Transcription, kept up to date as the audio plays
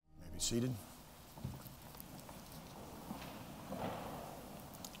Seated.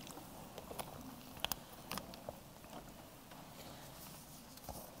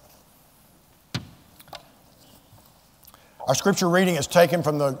 Our scripture reading is taken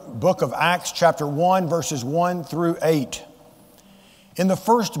from the book of Acts, chapter 1, verses 1 through 8. In the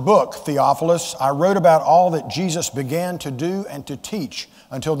first book, Theophilus, I wrote about all that Jesus began to do and to teach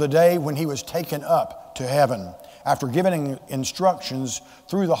until the day when he was taken up to heaven, after giving instructions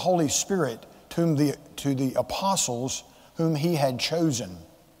through the Holy Spirit to the apostles whom he had chosen.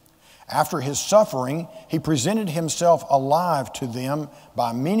 After his suffering, he presented himself alive to them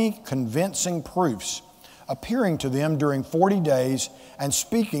by many convincing proofs, appearing to them during 40 days and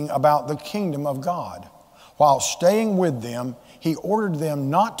speaking about the kingdom of God. While staying with them, he ordered them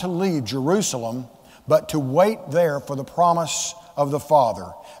not to leave Jerusalem, but to wait there for the promise of the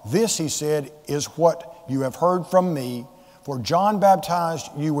Father. This, he said, is what you have heard from me. For John baptized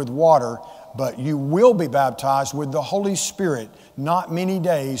you with water, but you will be baptized with the Holy Spirit not many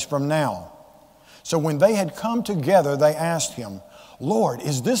days from now. So when they had come together, they asked him, Lord,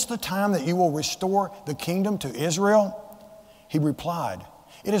 is this the time that you will restore the kingdom to Israel? He replied,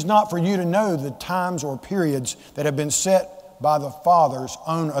 it is not for you to know the times or periods that have been set by the Father's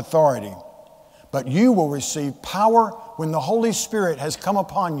own authority. But you will receive power when the Holy Spirit has come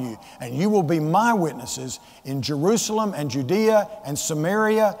upon you, and you will be my witnesses in Jerusalem and Judea and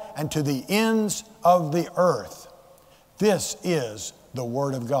Samaria and to the ends of the earth. This is the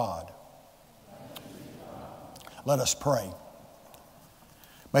word of God. Let us pray.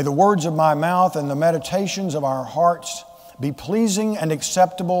 May the words of my mouth and the meditations of our hearts be pleasing and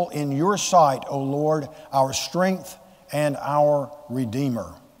acceptable in your sight, O Lord, our strength and our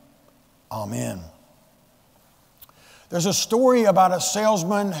Redeemer. Amen. There's a story about a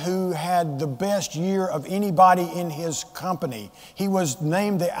salesman who had the best year of anybody in his company. He was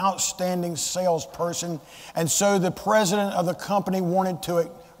named the outstanding salesperson, and so the president of the company wanted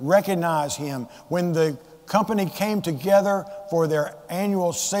to recognize him. When the company came together for their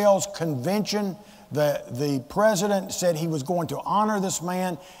annual sales convention, the president said he was going to honor this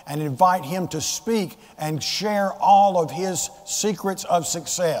man and invite him to speak and share all of his secrets of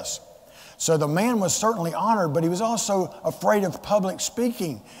success. So the man was certainly honored, but he was also afraid of public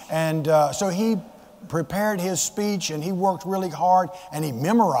speaking. And so he prepared his speech, and he worked really hard, and he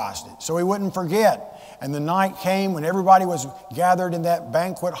memorized it so he wouldn't forget. And the night came when everybody was gathered in that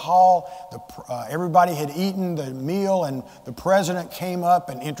banquet hall. Everybody had eaten the meal, and the president came up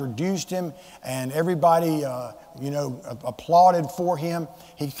and introduced him, and everybody applauded for him.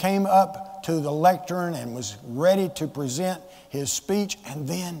 He came up to the lectern and was ready to present his speech, and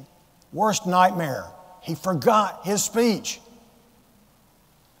then, worst nightmare, he forgot his speech.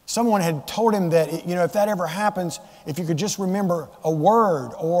 Someone had told him that, if that ever happens, if you could just remember a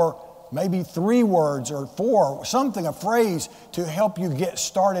word or maybe 3 words or 4, something, a phrase to help you get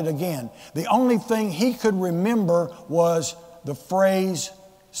started again. The only thing he could remember was the phrase,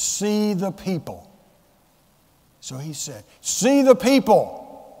 see the people. So he said, see the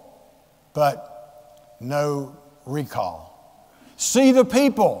people, but no recall. See the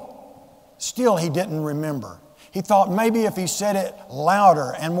people. Still, he didn't remember. He thought maybe if he said it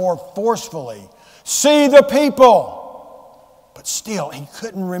louder and more forcefully, see the people. But still, he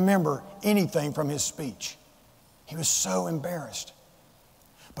couldn't remember anything from his speech. He was so embarrassed.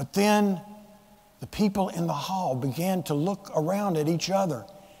 But then the people in the hall began to look around at each other,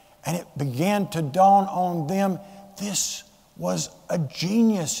 and it began to dawn on them, this was a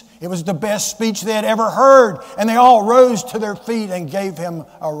genius. It was the best speech they had ever heard, and they all rose to their feet and gave him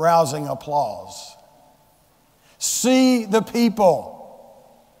a rousing applause. See the people.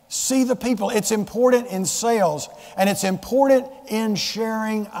 See the people. It's important in sales, and it's important in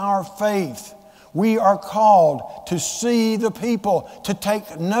sharing our faith. We are called to see the people, to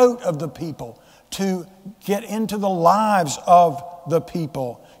take note of the people, to get into the lives of the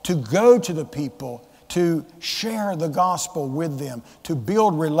people, to go to the people, to share the gospel with them, to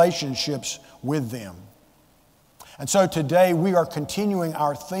build relationships with them. And so today we are continuing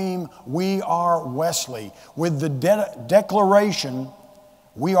our theme, We Are Wesley, with the declaration,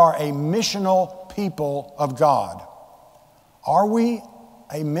 we are a missional people of God. Are we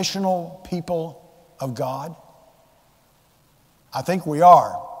a missional people of God? I think we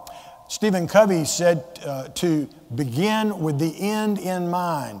are. Stephen Covey said to begin with the end in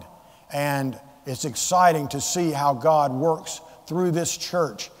mind. And it's exciting to see how God works through this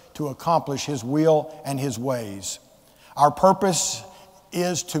church to accomplish His will and His ways. Our purpose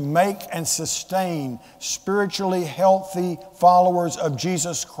is to make and sustain spiritually healthy followers of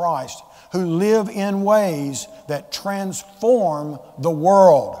Jesus Christ who live in ways that transform the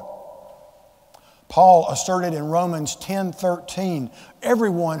world. Paul asserted in Romans 10:13,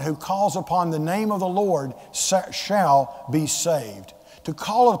 everyone who calls upon the name of the Lord shall be saved. To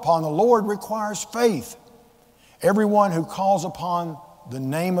call upon the Lord requires faith. Everyone who calls upon the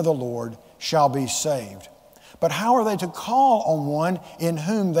name of the Lord shall be saved. But how are they to call on one in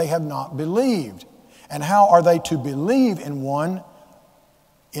whom they have not believed? And how are they to believe in one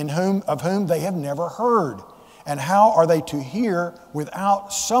of whom they have never heard? And how are they to hear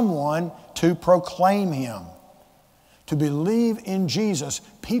without someone to proclaim him? To believe in Jesus,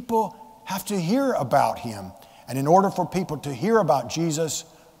 people have to hear about him. And in order for people to hear about Jesus,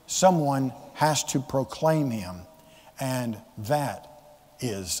 someone has to proclaim him. And that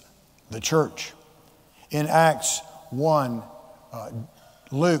is the church. In Acts 1,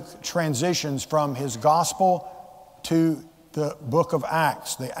 Luke transitions from his gospel to the book of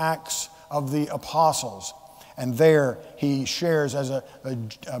Acts, the Acts of the Apostles. And there he shares as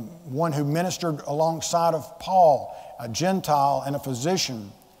one who ministered alongside of Paul, a Gentile and a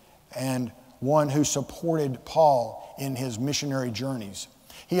physician, and one who supported Paul in his missionary journeys.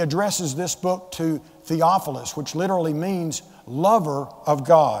 He addresses this book to Theophilus, which literally means lover of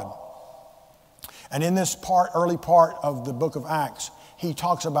God. And in this early part of the book of Acts, he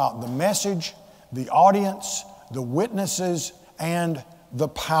talks about the message, the audience, the witnesses, and the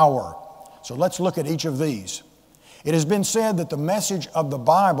power. So let's look at each of these. It has been said that the message of the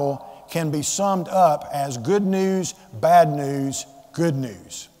Bible can be summed up as good news, bad news, good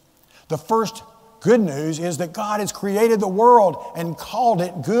news. The first good news is that God has created the world and called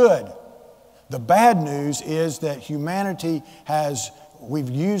it good. The bad news is that humanity we've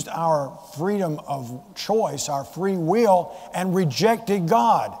used our freedom of choice, our free will, and rejected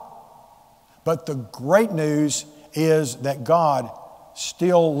God. But the great news is that God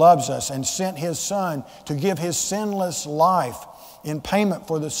still loves us and sent His Son to give His sinless life in payment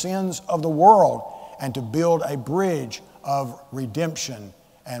for the sins of the world and to build a bridge of redemption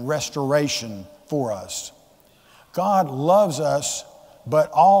and restoration for us. God loves us, but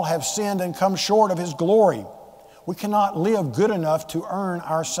all have sinned and come short of His glory. We cannot live good enough to earn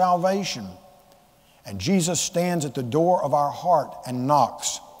our salvation. And Jesus stands at the door of our heart and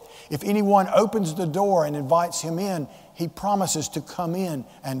knocks. If anyone opens the door and invites Him in, He promises to come in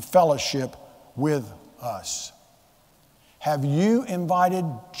and fellowship with us. Have you invited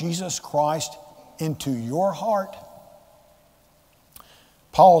Jesus Christ into your heart?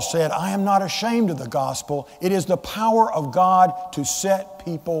 Paul said, I am not ashamed of the gospel. It is the power of God to set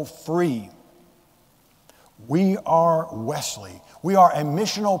people free. We are Wesley. We are a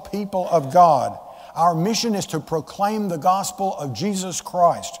missional people of God. Our mission is to proclaim the gospel of Jesus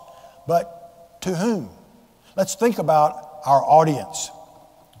Christ. But to whom? Let's think about our audience.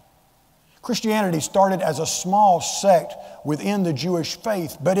 Christianity started as a small sect within the Jewish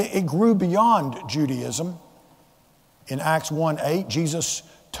faith, but it grew beyond Judaism. In Acts 1:8, Jesus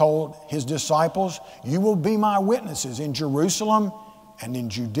told His disciples, you will be my witnesses in Jerusalem and in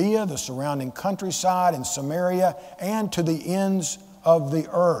Judea, the surrounding countryside, in Samaria, and to the ends of the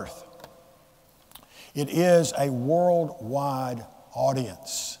earth. It is a worldwide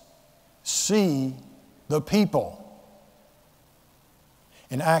audience. See the people.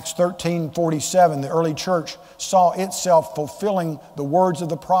 In Acts 13:47, the early church saw itself fulfilling the words of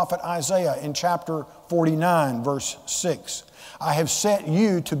the prophet Isaiah in chapter 49, verse 6. I have set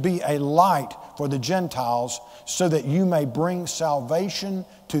you to be a light for the Gentiles so that you may bring salvation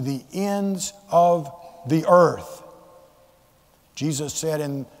to the ends of the earth. Jesus said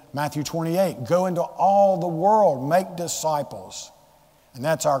in Matthew 28, go into all the world, make disciples. And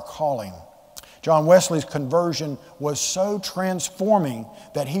that's our calling. John Wesley's conversion was so transforming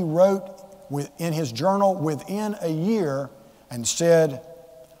that he wrote in his journal within a year and said,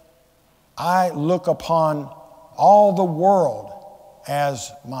 I look upon all the world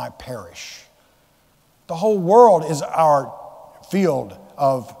as my parish. The whole world is our field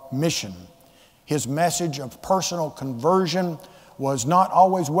of mission. His message of personal conversion was not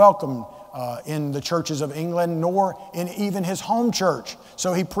always welcomed in the churches of England, nor in even his home church.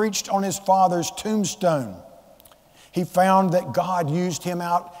 So he preached on his father's tombstone. He found that God used him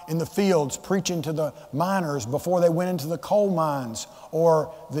out in the fields preaching to the miners before they went into the coal mines,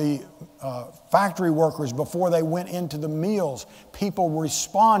 or the factory workers before they went into the mills. People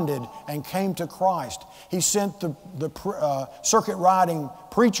responded and came to Christ. He sent the circuit riding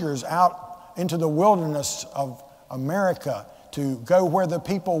preachers out into the wilderness of America to go where the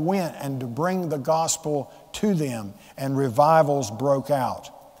people went and to bring the gospel to them, and revivals broke out.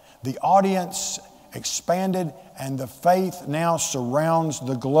 The audience expanded and the faith now surrounds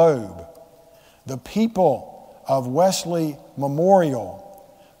the globe. The people of Wesley Memorial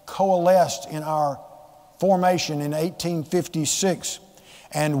coalesced in our formation in 1856,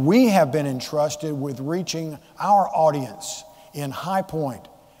 and we have been entrusted with reaching our audience in High Point,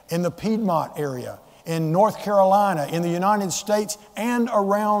 in the Piedmont area, in North Carolina, in the United States, and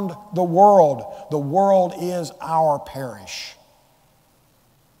around the world. The world is our parish,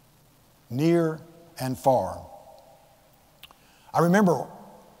 near and far. I remember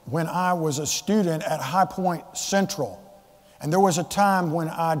when I was a student at High Point Central, and there was a time when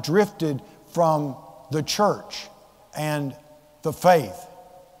I drifted from the church and the faith.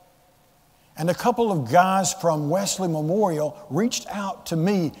 And a couple of guys from Wesley Memorial reached out to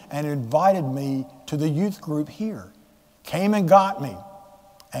me and invited me to the youth group here, came and got me,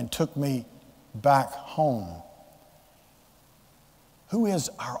 and took me back home. Who is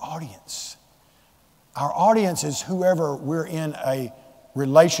our audience? Our audience is whoever we're in a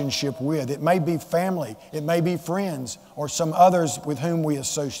relationship with. It may be family, it may be friends, or some others with whom we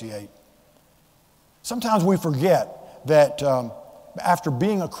associate. Sometimes we forget that after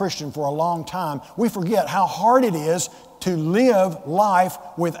being a Christian for a long time, we forget how hard it is to live life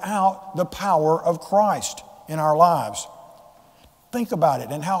without the power of Christ in our lives. Think about it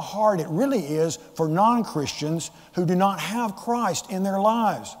and how hard it really is for non-Christians who do not have Christ in their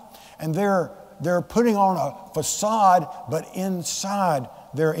lives. And they're putting on a facade, but inside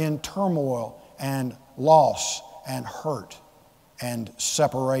they're in turmoil and loss and hurt and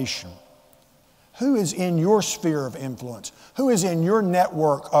separation. Who is in your sphere of influence? Who is in your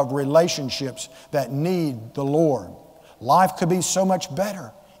network of relationships that need the Lord? Life could be so much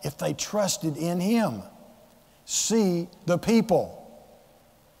better if they trusted in Him. See the people.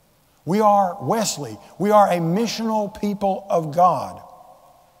 We are Wesley. We are a missional people of God.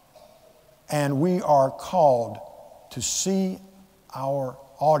 And we are called to see our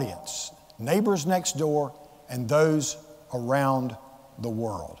audience, neighbors next door, and those around the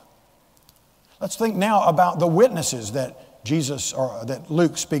world. Let's think now about the witnesses that that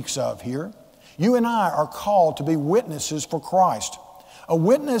Luke speaks of here. You and I are called to be witnesses for Christ. A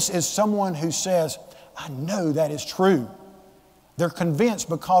witness is someone who says, I know that is true. They're convinced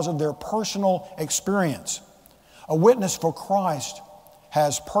because of their personal experience. A witness for Christ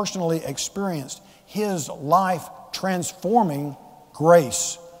has personally experienced His life-transforming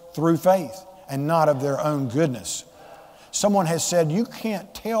grace through faith and not of their own goodness. Someone has said you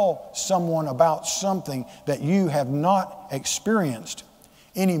can't tell someone about something that you have not experienced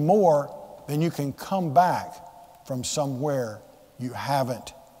any more than you can come back from somewhere you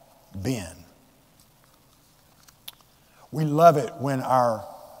haven't been. We love it when our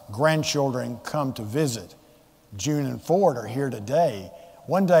grandchildren come to visit. June and Ford are here today.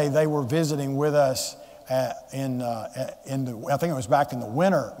 One day they were visiting with us I think it was back in the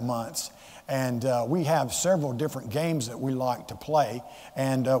winter months. And we have several different games that we like to play.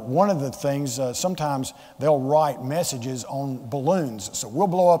 And one of the things, sometimes they'll write messages on balloons. So we'll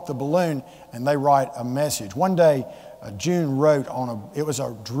blow up the balloon and they write a message. One day, June wrote it was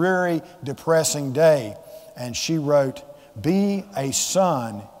a dreary, depressing day. And she wrote, "Be a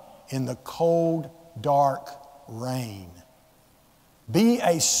sun in the cold, dark rain." Be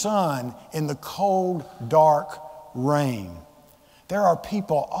a sun in the cold, dark rain. There are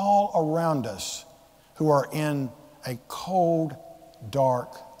people all around us who are in a cold,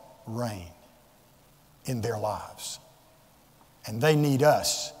 dark rain in their lives. And they need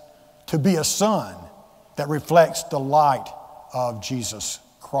us to be a sun that reflects the light of Jesus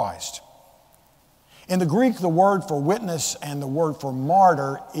Christ. In the Greek, the word for witness and the word for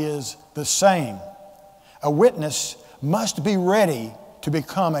martyr is the same. A witness must be ready to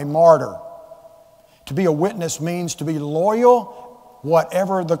become a martyr. To be a witness means to be loyal,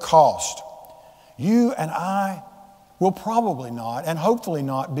 whatever the cost. You and I will probably not, and hopefully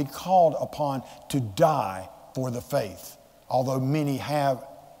not, be called upon to die for the faith, although many have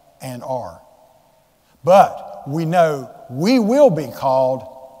and are. But we know we will be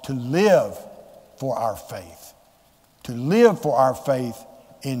called to live for our faith, to live for our faith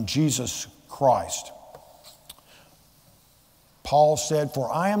in Jesus Christ. Paul said,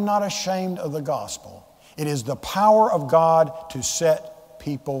 "For I am not ashamed of the gospel. It is the power of God to set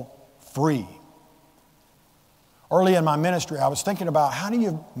people free." Early in my ministry, I was thinking about how do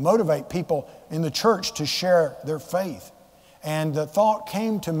you motivate people in the church to share their faith? And the thought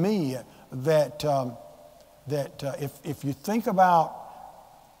came to me that if you think about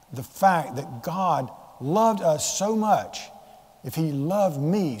the fact that God loved us so much, if He loved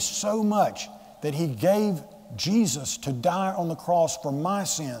me so much that He gave Jesus to die on the cross for my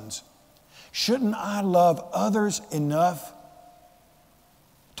sins, shouldn't I love others enough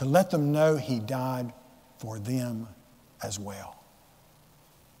to let them know He died for them as well?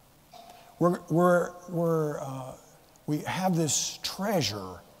 We have this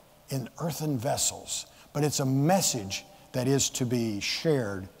treasure in earthen vessels, but it's a message that is to be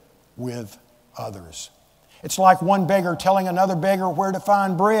shared with others. It's like one beggar telling another beggar where to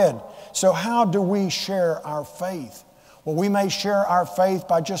find bread. So how do we share our faith? Well, we may share our faith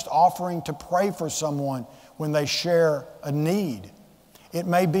by just offering to pray for someone when they share a need. It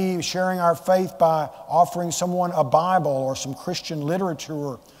may be sharing our faith by offering someone a Bible or some Christian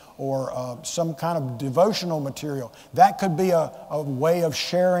literature or some kind of devotional material. That could be a way of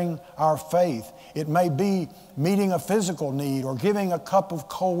sharing our faith. It may be meeting a physical need or giving a cup of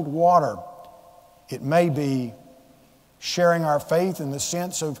cold water. It may be sharing our faith in the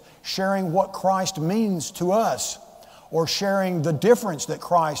sense of sharing what Christ means to us, or sharing the difference that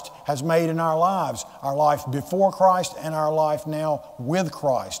Christ has made in our lives, our life before Christ and our life now with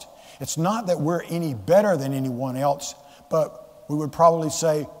Christ. It's not that we're any better than anyone else, but we would probably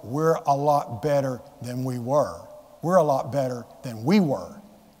say we're a lot better than we were. We're a lot better than we were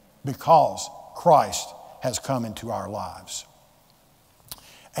because Christ has come into our lives.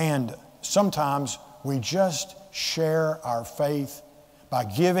 And sometimes we just share our faith by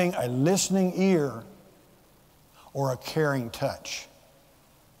giving a listening ear or a caring touch.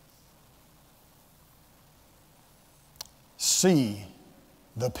 See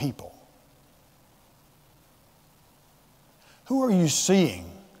the people. Who are you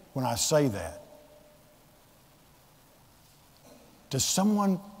seeing when I say that? Does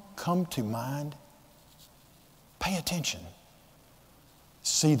someone come to mind? Pay attention.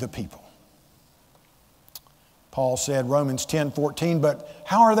 See the people. Paul said, Romans 10:14, but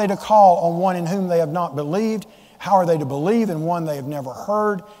how are they to call on one in whom they have not believed? How are they to believe in one they have never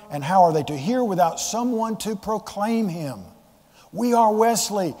heard? And how are they to hear without someone to proclaim him? We are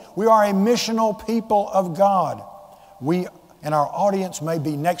Wesley. We are a missional people of God. We and our audience may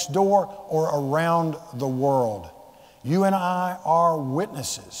be next door or around the world. You and I are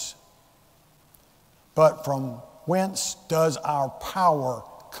witnesses. But from whence does our power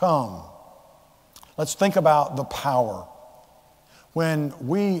come? Let's think about the power. When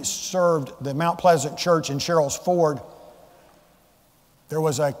we served the Mount Pleasant Church in Sherrills Ford, there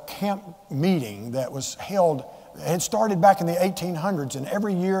was a camp meeting that was held. It had started back in the 1800s, and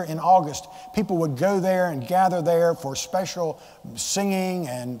every year in August, people would go there and gather there for special singing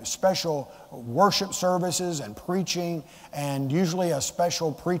and special worship services and preaching, and usually a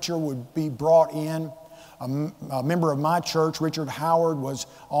special preacher would be brought in. A member of my church, Richard Howard, was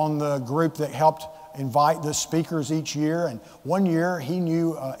on the group that helped invite the speakers each year, and one year he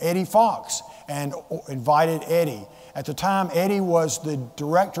knew Eddie Fox and invited Eddie. At the time, Eddie was the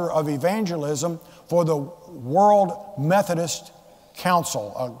director of evangelism for the World Methodist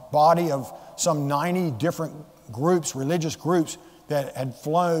Council, a body of some 90 different groups, religious groups that had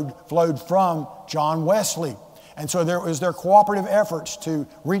flowed from John Wesley. And so there was their cooperative efforts to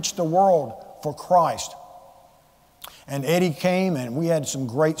reach the world for Christ. And Eddie came, and we had some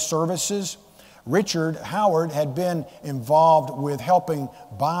great services. Richard Howard had been involved with helping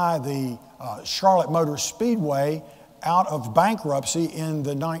buy the Charlotte Motor Speedway out of bankruptcy in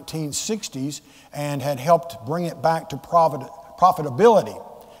the 1960s and had helped bring it back to profitability.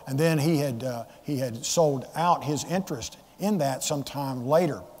 And then he had sold out his interest in that sometime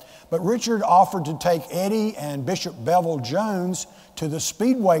later. But Richard offered to take Eddie and Bishop Bevel Jones to the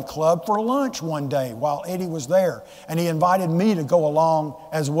Speedway Club for lunch one day while Eddie was there. And he invited me to go along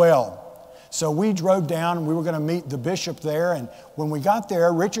as well. So we drove down, and we were going to meet the bishop there. And when we got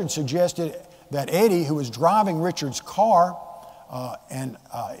there, Richard suggested that Eddie, who was driving Richard's car, and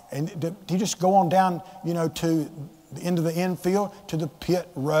he just go on down, to the end of the infield to the pit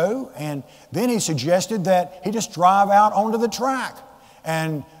row. And then he suggested that he just drive out onto the track.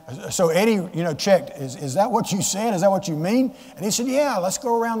 And so Eddie, checked, is that what you said? Is that what you mean? And he said, yeah, let's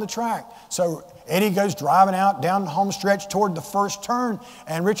go around the track. So Eddie goes driving out down the home stretch toward the first turn,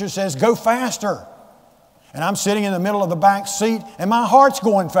 and Richard says, go faster. And I'm sitting in the middle of the back seat, and my heart's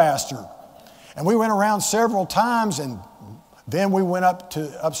going faster. And we went around several times, and then we went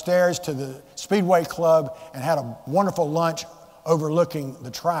upstairs to the Speedway Club and had a wonderful lunch overlooking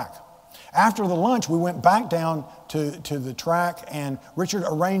the track. After the lunch, we went back down to the track, and Richard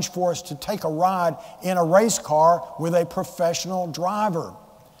arranged for us to take a ride in a race car with a professional driver.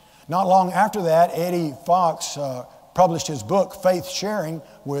 Not long after that, Eddie Fox published his book, Faith Sharing,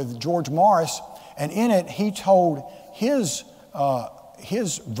 with George Morris, and in it he told his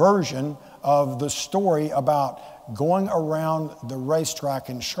version of the story about going around the racetrack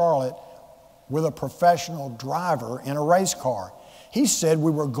in Charlotte with a professional driver in a race car. He said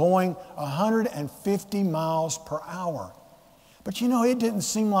we were going 150 miles per hour. But you know, it didn't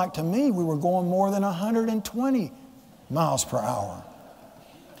seem like to me we were going more than 120 miles per hour.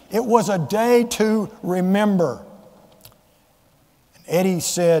 It was a day to remember. And Eddie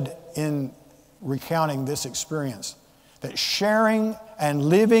said in recounting this experience that sharing and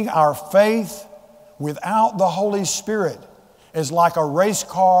living our faith without the Holy Spirit is like a race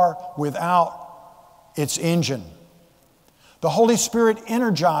car without its engine. The Holy Spirit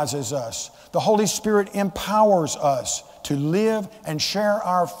energizes us. The Holy Spirit empowers us to live and share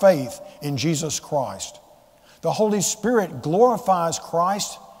our faith in Jesus Christ. The Holy Spirit glorifies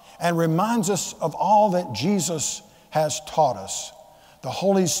Christ and reminds us of all that Jesus has taught us. The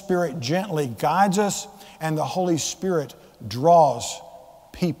Holy Spirit gently guides us, and the Holy Spirit draws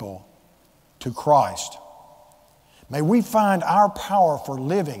people to Christ. May we find our power for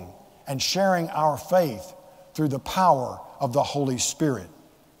living and sharing our faith through the power of the Holy Spirit.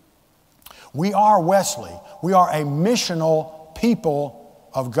 We are Wesley. We are a missional people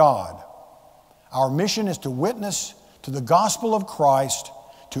of God. Our mission is to witness to the gospel of Christ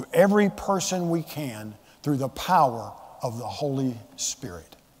to every person we can through the power of the Holy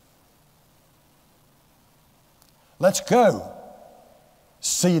Spirit. Let's go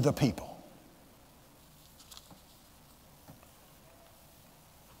see the people.